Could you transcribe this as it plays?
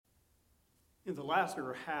In the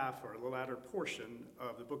latter half, or the latter portion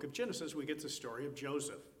of the book of Genesis, we get the story of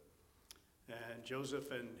Joseph. And Joseph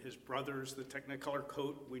and his brothers, the Technicolor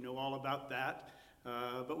coat, we know all about that.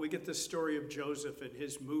 But we get the story of Joseph and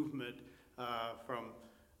his movement from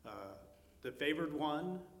the favored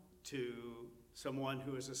one to someone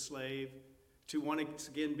who is a slave, to once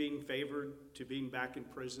again being favored, to being back in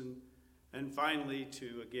prison, and finally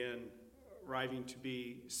to again arriving to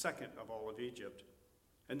be second of all of Egypt.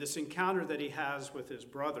 And this encounter that he has with his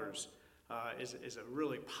brothers is a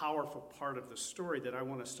really powerful part of the story that I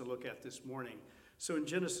want us to look at this morning. So in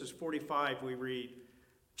Genesis 45, we read,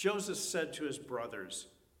 Joseph said to his brothers,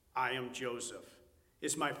 I am Joseph.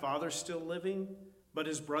 Is my father still living? But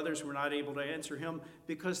his brothers were not able to answer him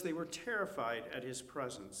because they were terrified at his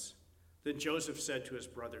presence. Then Joseph said to his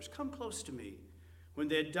brothers, come close to me. When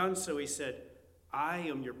they had done so, he said, I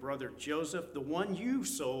am your brother Joseph, the one you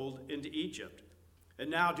sold into Egypt. And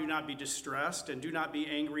now do not be distressed and do not be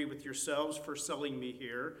angry with yourselves for selling me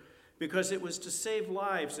here, because it was to save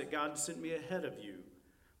lives that God sent me ahead of you.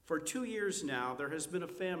 For 2 years now there has been a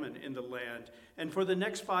famine in the land, and for the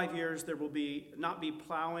next 5 years there will not be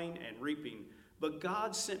plowing and reaping. But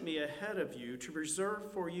God sent me ahead of you to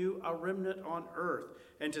preserve for you a remnant on earth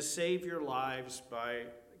and to save your lives by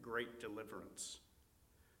great deliverance.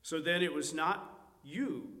 So then it was not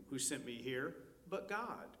you who sent me here, but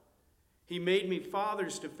God. He made me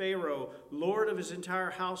fathers to Pharaoh, lord of his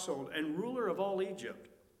entire household, and ruler of all Egypt.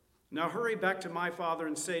 Now hurry back to my father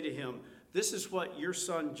and say to him, this is what your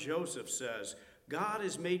son Joseph says. God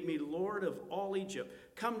has made me lord of all Egypt.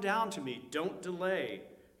 Come down to me, don't delay.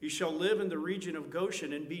 You shall live in the region of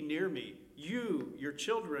Goshen and be near me, you, your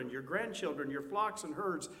children, your grandchildren, your flocks and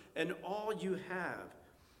herds, and all you have.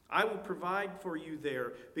 I will provide for you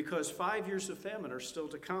there, because 5 years of famine are still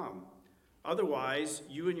to come. Otherwise,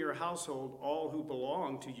 you and your household, all who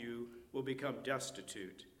belong to you, will become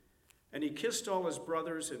destitute. And he kissed all his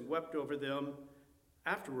brothers and wept over them.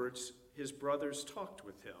 Afterwards, his brothers talked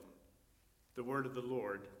with him. The word of the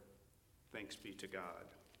Lord. Thanks be to God.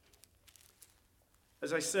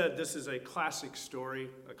 As I said, this is a classic story,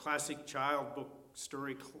 a classic child book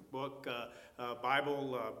story book,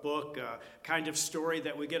 Bible book, kind of story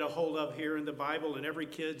that we get a hold of here in the Bible, and every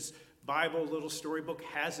kid's Bible little storybook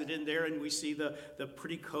has it in there, and we see the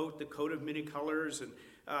pretty coat, the coat of many colors, and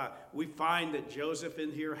we find that Joseph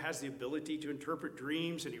in here has the ability to interpret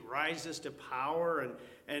dreams, and he rises to power,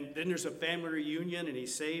 and then there's a family reunion, and he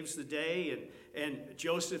saves the day, and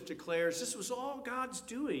Joseph declares this was all God's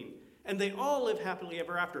doing, and they all live happily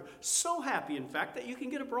ever after. So happy, in fact, that you can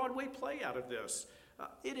get a Broadway play out of this.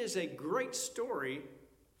 It is a great story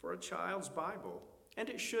for a child's Bible, and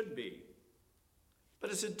it should be. But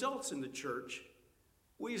as adults in the church,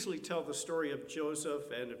 we usually tell the story of Joseph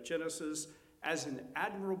and of Genesis as an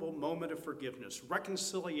admirable moment of forgiveness,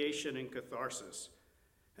 reconciliation, and catharsis.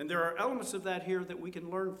 And there are elements of that here that we can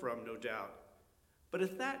learn from, no doubt. But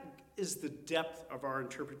if that is the depth of our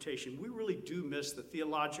interpretation, we really do miss the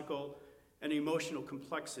theological and emotional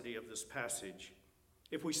complexity of this passage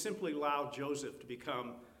if we simply allow Joseph to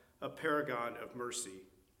become a paragon of mercy.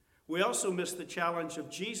 We also miss the challenge of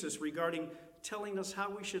Jesus regarding telling us how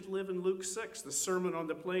we should live in Luke 6, the Sermon on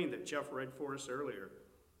the Plain that Jeff read for us earlier.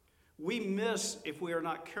 We miss, if we are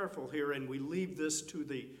not careful here and we leave this to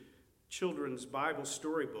the children's Bible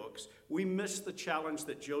storybooks, we miss the challenge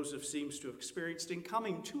that Joseph seems to have experienced in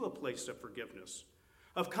coming to a place of forgiveness,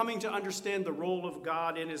 of coming to understand the role of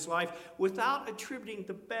God in his life without attributing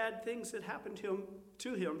the bad things that happened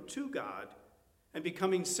to him to God, and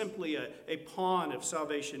becoming simply a pawn of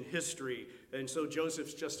salvation history. And so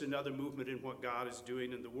Joseph's just another movement in what God is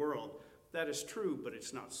doing in the world. That is true, but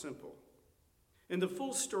it's not simple. In the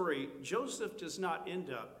full story, Joseph does not end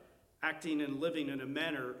up acting and living in a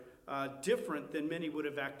manner different than many would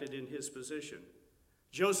have acted in his position.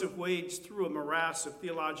 Joseph wades through a morass of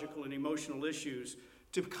theological and emotional issues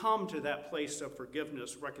to come to that place of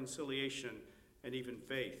forgiveness, reconciliation, and even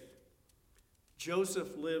faith.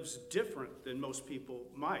 Joseph lives different than most people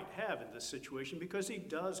might have in this situation because he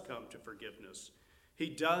does come to forgiveness. He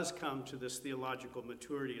does come to this theological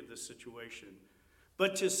maturity in this situation.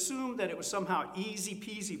 But to assume that it was somehow easy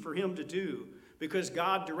peasy for him to do because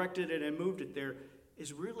God directed it and moved it there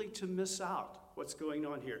is really to miss out what's going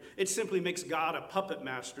on here. It simply makes God a puppet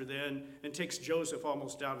master then and takes Joseph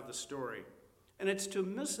almost out of the story. And it's to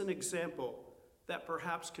miss an example that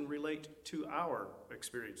perhaps can relate to our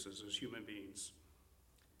experiences as human beings.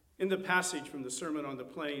 In the passage from the Sermon on the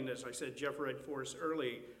Plain, as I said, Jeff read for us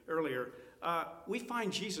earlier, we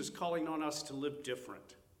find Jesus calling on us to live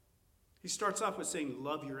different. He starts off with saying,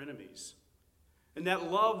 love your enemies. And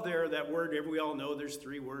that love there, that word, we all know there's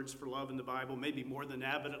 3 words for love in the Bible, maybe more than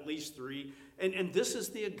that, but at least 3. And this is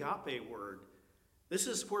the agape word. This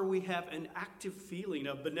is where we have an active feeling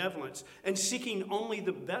of benevolence and seeking only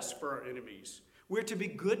the best for our enemies. We're to be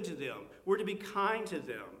good to them. We're to be kind to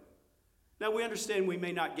them. Now, we understand we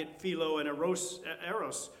may not get philo and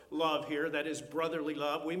eros love here, that is brotherly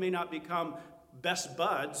love. We may not become best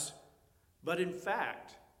buds, but in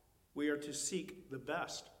fact, we are to seek the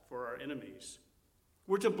best for our enemies.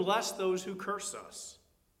 We're to bless those who curse us.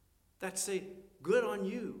 That's a good on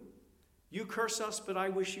you. You curse us, but I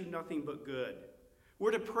wish you nothing but good.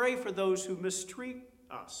 We're to pray for those who mistreat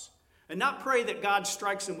us and not pray that God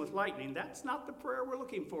strikes them with lightning. That's not the prayer we're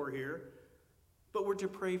looking for here. But we're to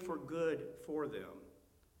pray for good for them.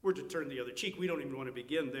 We're to turn the other cheek. We don't even want to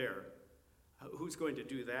begin there. Who's going to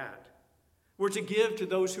do that? We're to give to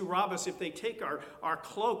those who rob us. If they take our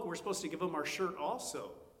cloak, we're supposed to give them our shirt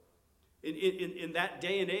also. In that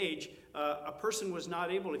day and age, a person was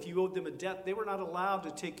not able, if you owed them a debt, they were not allowed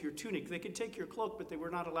to take your tunic. They could take your cloak, but they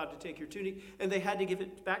were not allowed to take your tunic, and they had to give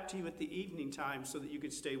it back to you at the evening time so that you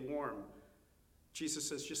could stay warm. Jesus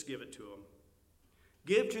says, just give it to them.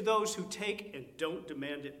 Give to those who take and don't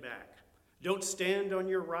demand it back. Don't stand on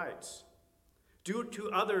your rights. Do it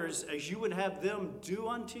to others as you would have them do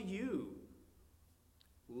unto you.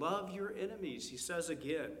 Love your enemies, he says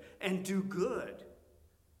again, and do good.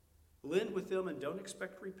 Lend with them and don't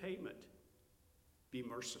expect repayment. Be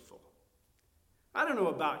merciful. I don't know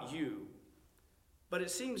about you, but it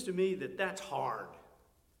seems to me that that's hard.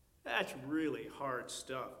 That's really hard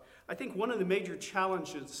stuff. I think one of the major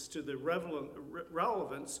challenges to the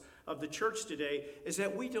relevance of the church today is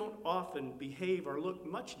that we don't often behave or look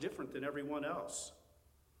much different than everyone else.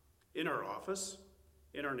 In our office,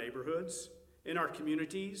 in our neighborhoods, in our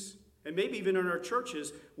communities, and maybe even in our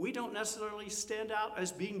churches, we don't necessarily stand out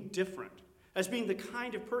as being different, as being the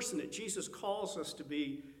kind of person that Jesus calls us to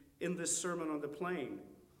be in this Sermon on the Plain.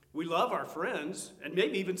 We love our friends, and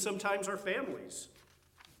maybe even sometimes our families.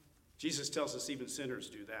 Jesus tells us even sinners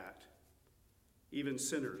do that. Even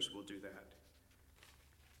sinners will do that.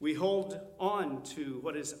 We hold on to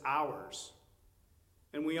what is ours,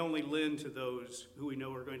 and we only lend to those who we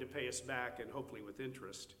know are going to pay us back, and hopefully with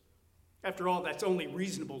interest. After all, that's only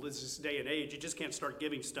reasonable in this day and age. You just can't start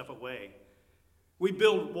giving stuff away. We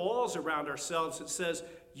build walls around ourselves that says,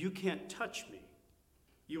 you can't touch me.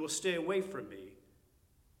 You will stay away from me,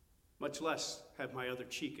 much less have my other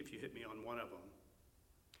cheek if you hit me on one of them.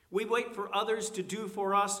 We wait for others to do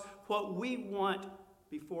for us what we want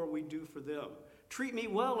before we do for them. Treat me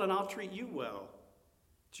well and I'll treat you well.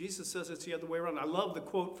 Jesus says it's the other way around. I love the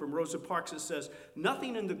quote from Rosa Parks that says,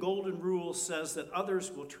 nothing in the Golden Rule says that others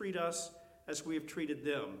will treat us as we have treated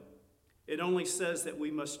them. It only says that we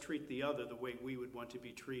must treat the other the way we would want to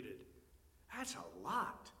be treated. That's a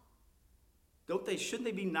lot. Shouldn't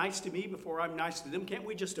they be nice to me before I'm nice to them? Can't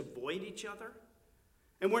we just avoid each other?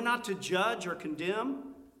 And we're not to judge or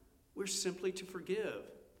condemn. We're simply to forgive.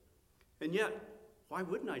 And yet, why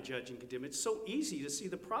wouldn't I judge and condemn? It's so easy to see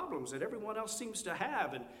the problems that everyone else seems to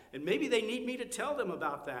have. And maybe they need me to tell them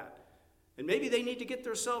about that. And maybe they need to get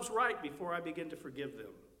themselves right before I begin to forgive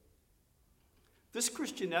them. This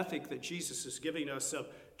Christian ethic that Jesus is giving us of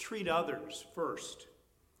treat others first,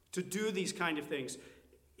 to do these kind of things,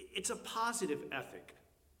 it's a positive ethic.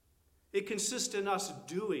 It consists in us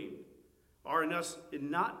doing, or in us in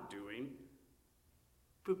not doing,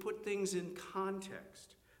 to put things in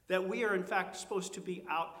context. That we are, in fact, supposed to be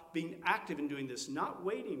out being active in doing this, not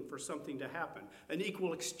waiting for something to happen, an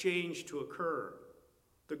equal exchange to occur.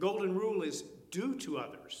 The Golden Rule is do to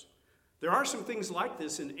others. There are some things like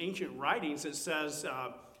this in ancient writings that says,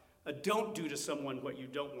 don't do to someone what you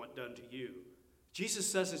don't want done to you. Jesus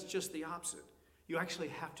says it's just the opposite. You actually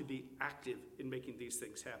have to be active in making these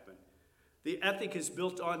things happen. The ethic is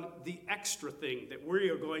built on the extra thing that we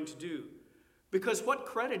are going to do. Because what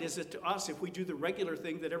credit is it to us if we do the regular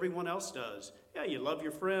thing that everyone else does? Yeah, you love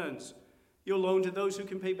your friends. You loan to those who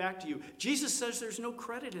can pay back to you. Jesus says there's no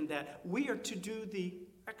credit in that. We are to do the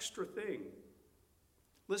extra thing.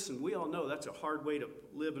 Listen, we all know that's a hard way to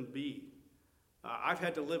live and be. I've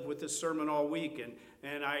had to live with this sermon all week,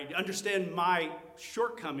 and I understand my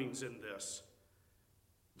shortcomings in this.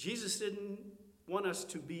 Jesus didn't want us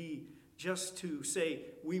to be just to say,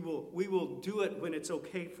 we will do it when it's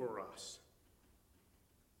okay for us.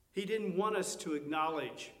 He didn't want us to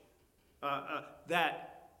acknowledge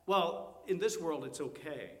that, well, in this world it's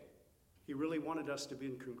okay. He really wanted us to be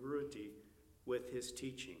in congruity with his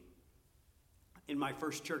teaching. In my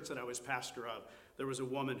first church that I was pastor of, there was a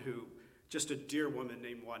woman just a dear woman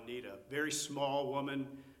named Juanita, very small woman.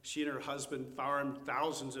 She and her husband farmed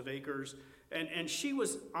thousands of acres, And she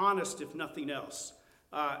was honest, if nothing else.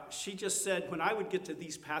 She just said, when I would get to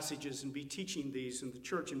these passages and be teaching these in the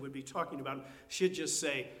church and would be talking about them, she'd just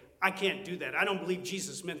say, I can't do that. I don't believe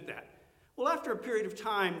Jesus meant that. Well, after a period of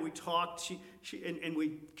time, we talked, and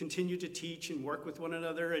we continued to teach and work with one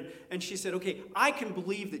another, and she said, okay, I can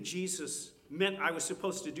believe that Jesus meant I was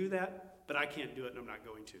supposed to do that, but I can't do it, and I'm not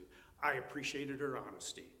going to. I appreciated her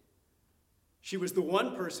honesty. She was the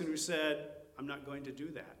one person who said, I'm not going to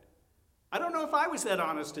do that. I don't know if I was that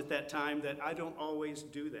honest at that time, that I don't always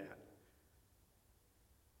do that.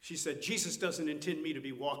 She said, Jesus doesn't intend me to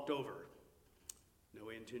be walked over. No,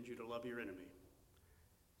 he intends you to love your enemy.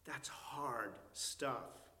 That's hard stuff.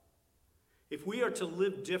 If we are to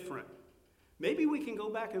live different, maybe we can go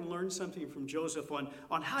back and learn something from Joseph on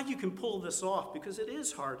how you can pull this off, because it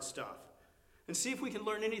is hard stuff. And see if we can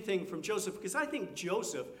learn anything from Joseph, because I think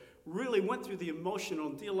Joseph really went through the emotional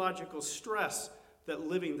and theological stress that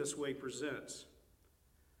living this way presents.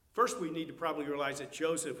 First, we need to probably realize that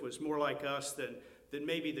Joseph was more like us than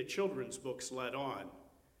maybe the children's books let on.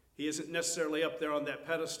 He isn't necessarily up there on that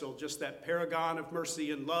pedestal, just that paragon of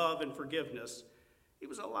mercy and love and forgiveness. He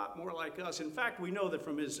was a lot more like us. In fact, we know that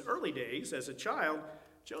from his early days as a child,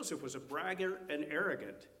 Joseph was a braggart and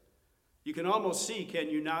arrogant. You can almost see, can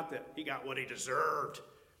you not, that he got what he deserved.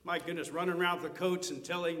 My goodness, running around with the coat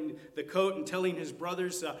and telling his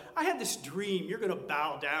brothers, I had this dream, you're going to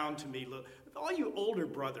bow down to me. Look, all you older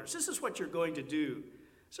brothers, this is what you're going to do.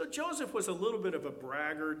 So Joseph was a little bit of a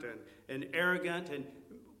braggart and arrogant, and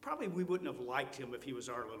probably we wouldn't have liked him if he was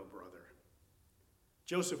our little brother.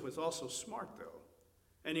 Joseph was also smart, though,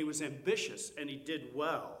 and he was ambitious, and he did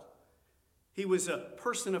well. He was a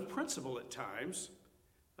person of principle at times.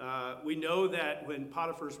 We know that when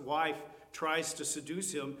Potiphar's wife tries to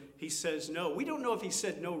seduce him, he says no. We don't know if he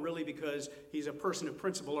said no really because he's a person of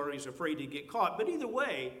principle or he's afraid to get caught, but either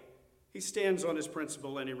way, he stands on his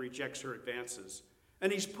principle and he rejects her advances.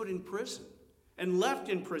 And he's put in prison and left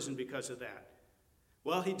in prison because of that.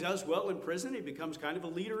 Well, he does well in prison. He becomes kind of a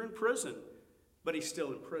leader in prison, but he's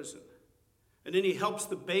still in prison. And then he helps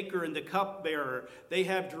the baker and the cupbearer. They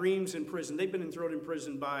have dreams in prison. They've been thrown in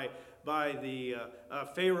prison by the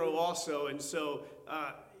Pharaoh also. And so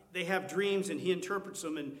they have dreams and he interprets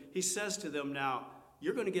them. And he says to them, now,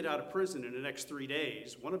 you're going to get out of prison in the next 3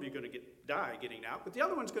 days. One of you is going to die getting out. But the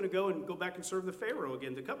other one's going to go back and serve the Pharaoh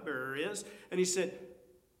again. The cupbearer is. And he said,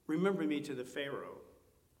 remember me to the Pharaoh.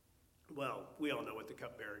 Well, we all know what the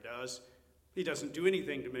cupbearer does. He doesn't do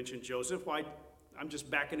anything to mention Joseph. Why? I'm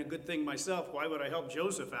just backing a good thing myself. Why would I help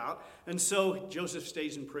Joseph out? And so Joseph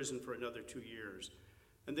stays in prison for another 2 years.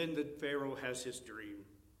 And then the Pharaoh has his dream.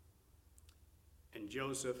 And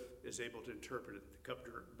Joseph is able to interpret it. The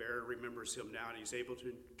cupbearer remembers him now, and he's able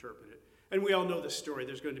to interpret it. And we all know the story.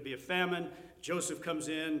 There's going to be a famine. Joseph comes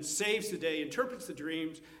in, saves the day, interprets the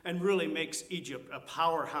dreams, and really makes Egypt a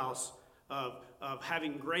powerhouse of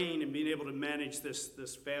having grain and being able to manage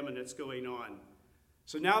this famine that's going on.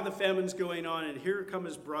 So now the famine's going on, and here come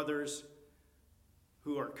his brothers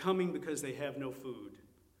who are coming because they have no food,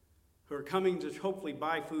 who are coming to hopefully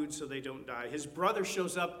buy food so they don't die. His brother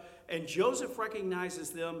shows up, and Joseph recognizes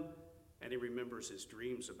them, and he remembers his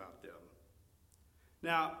dreams about them.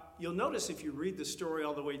 Now, you'll notice if you read the story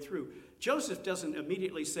all the way through, Joseph doesn't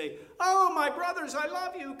immediately say, oh, my brothers, I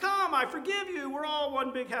love you. Come, I forgive you. We're all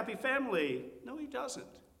one big happy family. No, he doesn't.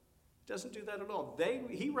 He doesn't do that at all.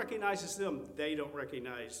 He recognizes them. They don't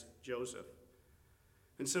recognize Joseph.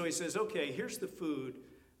 And so he says, okay, here's the food,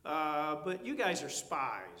 but you guys are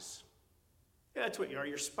spies. Yeah, that's what you are.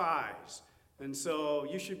 You're spies. And so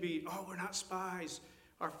you should be, oh, we're not spies.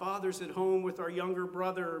 Our father's at home with our younger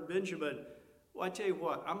brother, Benjamin. Well, I tell you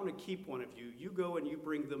what, I'm going to keep one of you. You go and you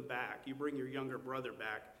bring them back. You bring your younger brother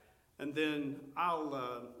back, and then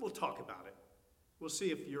we'll talk about it. We'll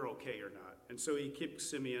see if you're okay or not. And so he keeps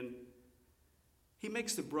Simeon. He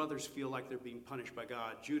makes the brothers feel like they're being punished by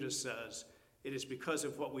God. Judah says, it is because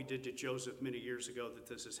of what we did to Joseph many years ago that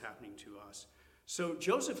this is happening to us. So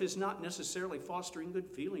Joseph is not necessarily fostering good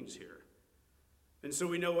feelings here. And so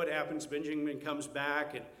we know what happens. Benjamin comes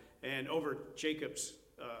back, and over Jacob's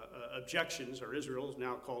objections, or Israel is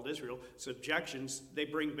now called Israel, objections, they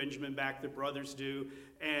bring Benjamin back, the brothers do,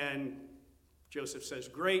 and Joseph says,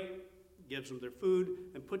 great, gives them their food,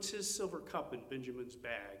 and puts his silver cup in Benjamin's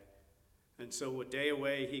bag. And so a day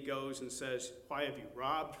away, he goes and says, why have you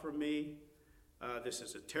robbed from me? This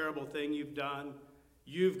is a terrible thing you've done.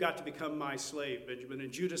 You've got to become my slave, Benjamin.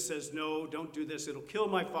 And Judah says, no, don't do this. It'll kill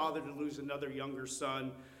my father to lose another younger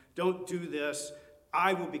son. Don't do this.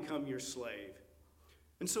 I will become your slave.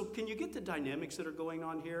 And so can you get the dynamics that are going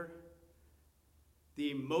on here?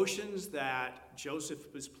 the emotions that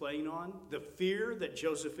Joseph is playing on, the fear that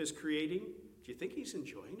Joseph is creating, do you think he's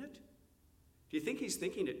enjoying it? Do you think he's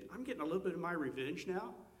thinking that I'm getting a little bit of my revenge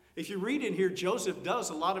now? If you read in here, Joseph does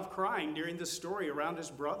a lot of crying during this story around his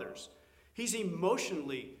brothers. He's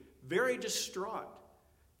emotionally very distraught.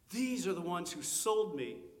 These are the ones who sold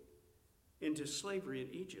me into slavery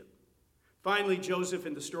in Egypt. Finally, Joseph,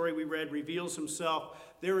 in the story we read, reveals himself.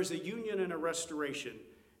 There is a union and a restoration,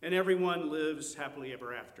 and everyone lives happily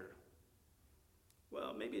ever after.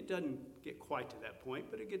 Well, maybe it doesn't get quite to that point,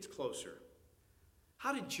 but it gets closer.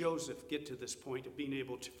 How did Joseph get to this point of being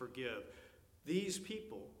able to forgive these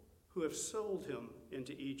people who have sold him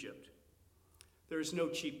into Egypt? There is no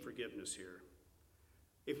cheap forgiveness here.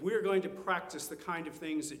 If we're going to practice the kind of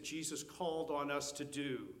things that Jesus called on us to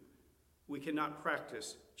do, we cannot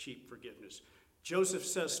practice cheap forgiveness. Joseph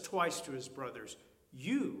says twice to his brothers,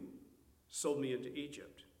 "You sold me into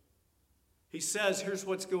Egypt." He says, here's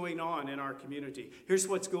what's going on in our community. Here's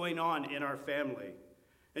what's going on in our family.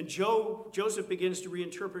 And Joseph begins to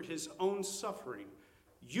reinterpret his own suffering.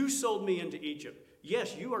 You sold me into Egypt.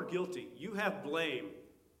 Yes, you are guilty. You have blame.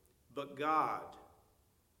 But God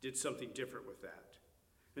did something different with that.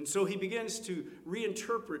 And so he begins to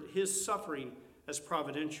reinterpret his suffering as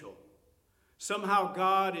providential. Somehow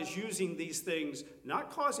God is using these things,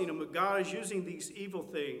 not causing them, but God is using these evil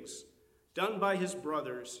things done by his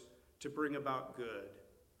brothers to bring about good.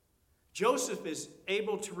 Joseph is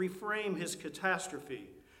able to reframe his catastrophe,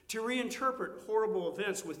 to reinterpret horrible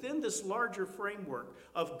events within this larger framework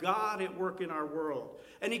of God at work in our world.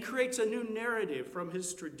 And he creates a new narrative from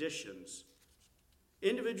his traditions.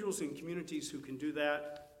 Individuals and communities who can do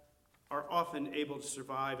that are often able to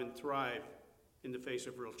survive and thrive in the face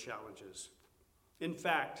of real challenges. In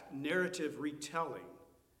fact, narrative retelling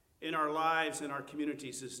in our lives and our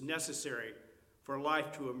communities is necessary for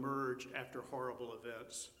life to emerge after horrible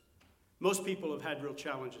events. Most people have had real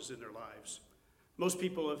challenges in their lives. Most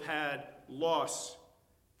people have had loss,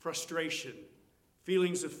 frustration,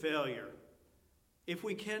 feelings of failure. If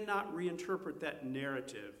we cannot reinterpret that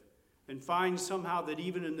narrative and find somehow that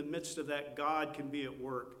even in the midst of that God can be at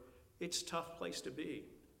work, it's a tough place to be.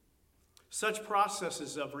 Such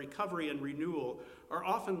processes of recovery and renewal are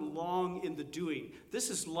often long in the doing. This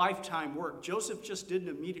is lifetime work. Joseph just didn't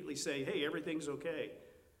immediately say, hey, everything's okay.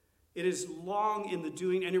 It is long in the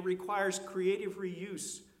doing, and it requires creative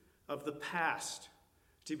reuse of the past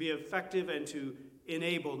to be effective and to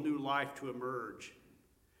enable new life to emerge.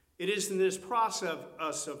 It is in this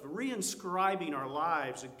process of reinscribing our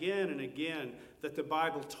lives again and again that the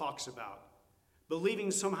Bible talks about,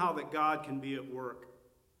 believing somehow that God can be at work.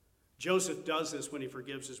 Joseph does this when he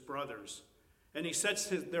forgives his brothers, and he sets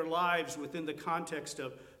their lives within the context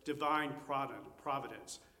of divine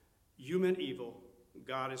providence. You meant evil,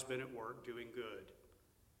 God has been at work doing good.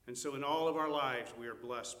 And so in all of our lives, we are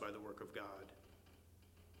blessed by the work of God.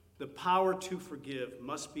 The power to forgive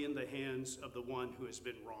must be in the hands of the one who has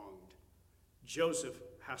been wronged. Joseph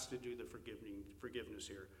has to do the forgiveness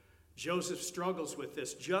here. Joseph struggles with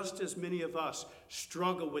this, just as many of us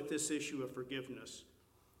struggle with this issue of forgiveness.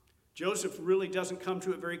 Joseph really doesn't come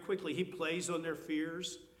to it very quickly. He plays on their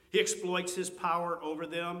fears. He exploits his power over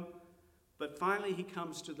them. But finally, he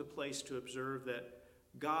comes to the place to observe that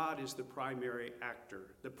God is the primary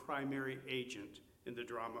actor, the primary agent in the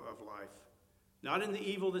drama of life. Not in the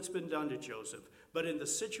evil that's been done to Joseph, but in the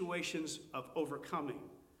situations of overcoming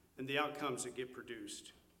and the outcomes that get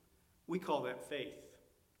produced. We call that faith.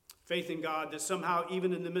 Faith in God, that somehow,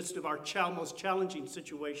 even in the midst of our most challenging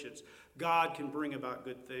situations, God can bring about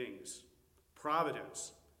good things.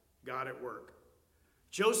 Providence, God at work.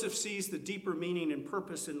 Joseph sees the deeper meaning and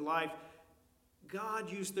purpose in life.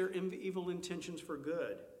 God used their evil intentions for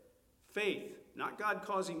good. Faith, not God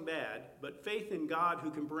causing bad, but faith in God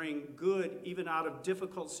who can bring good even out of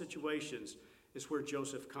difficult situations is where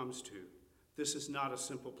Joseph comes to. This is not a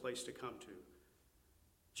simple place to come to.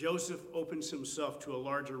 Joseph opens himself to a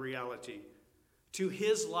larger reality, to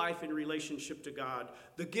his life in relationship to God,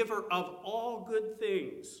 the giver of all good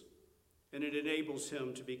things, and it enables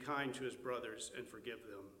him to be kind to his brothers and forgive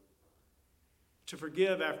them. To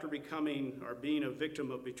forgive after becoming or being a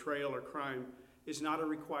victim of betrayal or crime is not a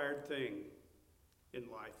required thing in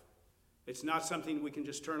life. It's not something we can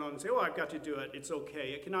just turn on and say, oh, I've got to do it. It's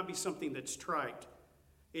okay. It cannot be something that's trite.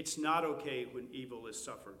 It's not okay when evil is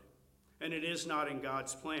suffered. And it is not in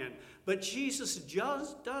God's plan. But Jesus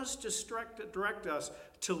does direct us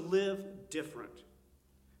to live different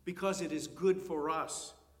because it is good for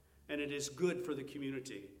us and it is good for the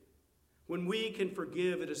community. When we can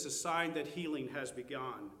forgive, it is a sign that healing has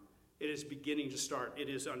begun. It is beginning to start. It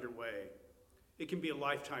is underway. It can be a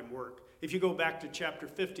lifetime work. If you go back to chapter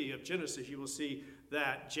 50 of Genesis, you will see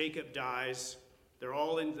that Jacob dies. They're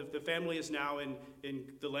all the family is now in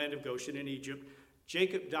the land of Goshen in Egypt.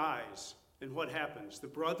 Jacob dies, and what happens? The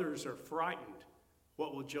brothers are frightened.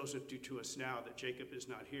 What will Joseph do to us now that Jacob is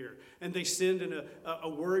not here? And they send in a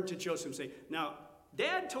word to Joseph and say, now,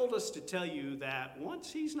 Dad told us to tell you that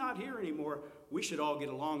once he's not here anymore, we should all get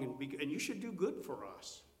along and you should do good for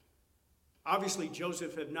us. Obviously,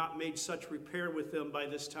 Joseph had not made such repair with them by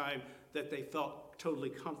this time that they felt totally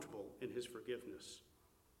comfortable in his forgiveness.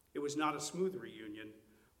 It was not a smooth reunion,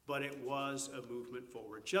 but it was a movement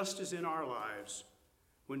forward. Just as in our lives,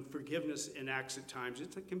 when forgiveness enacts at times,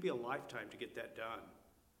 it can be a lifetime to get that done.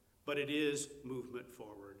 But it is movement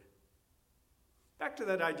forward. Back to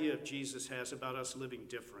that idea of Jesus has about us living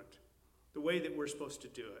different, the way that we're supposed to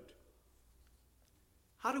do it.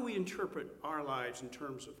 How do we interpret our lives in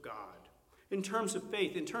terms of God, in terms of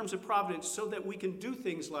faith, in terms of providence, so that we can do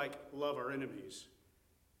things like love our enemies?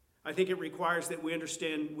 I think it requires that we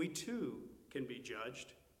understand we too can be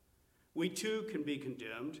judged. We too can be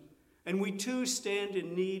condemned. And we too stand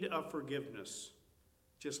in need of forgiveness,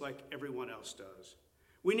 just like everyone else does.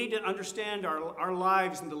 We need to understand our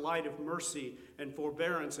lives in the light of mercy and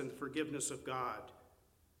forbearance and the forgiveness of God.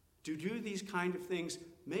 To do these kind of things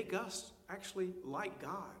make us actually like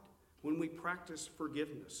God when we practice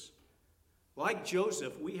forgiveness. Like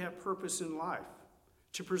Joseph, we have purpose in life,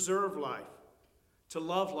 to preserve life, to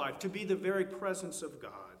love life, to be the very presence of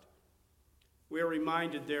God. We are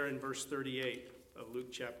reminded there in verse 38 of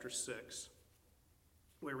Luke chapter 6.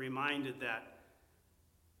 We're reminded that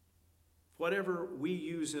whatever we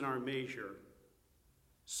use in our measure,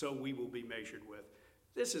 so we will be measured with.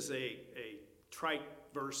 This is a trite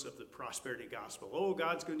verse of the prosperity gospel. Oh,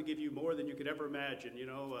 God's going to give you more than you could ever imagine.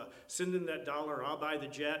 Send in that dollar, I'll buy the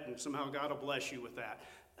jet, and somehow God will bless you with that.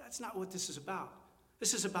 That's not what this is about.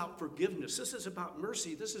 This is about forgiveness. This is about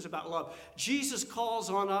mercy. This is about love. Jesus calls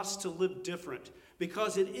on us to live different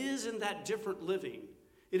because it is in that different living.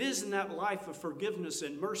 It is in that life of forgiveness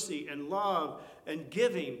and mercy and love and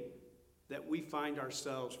giving that we find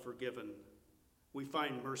ourselves forgiven. We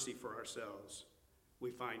find mercy for ourselves. We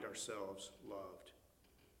find ourselves loved.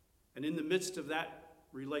 And in the midst of that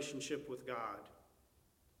relationship with God,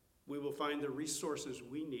 we will find the resources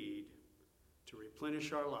we need to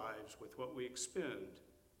replenish our lives with what we expend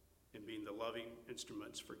in being the loving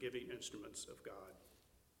instruments, forgiving instruments of God.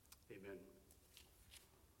 Amen.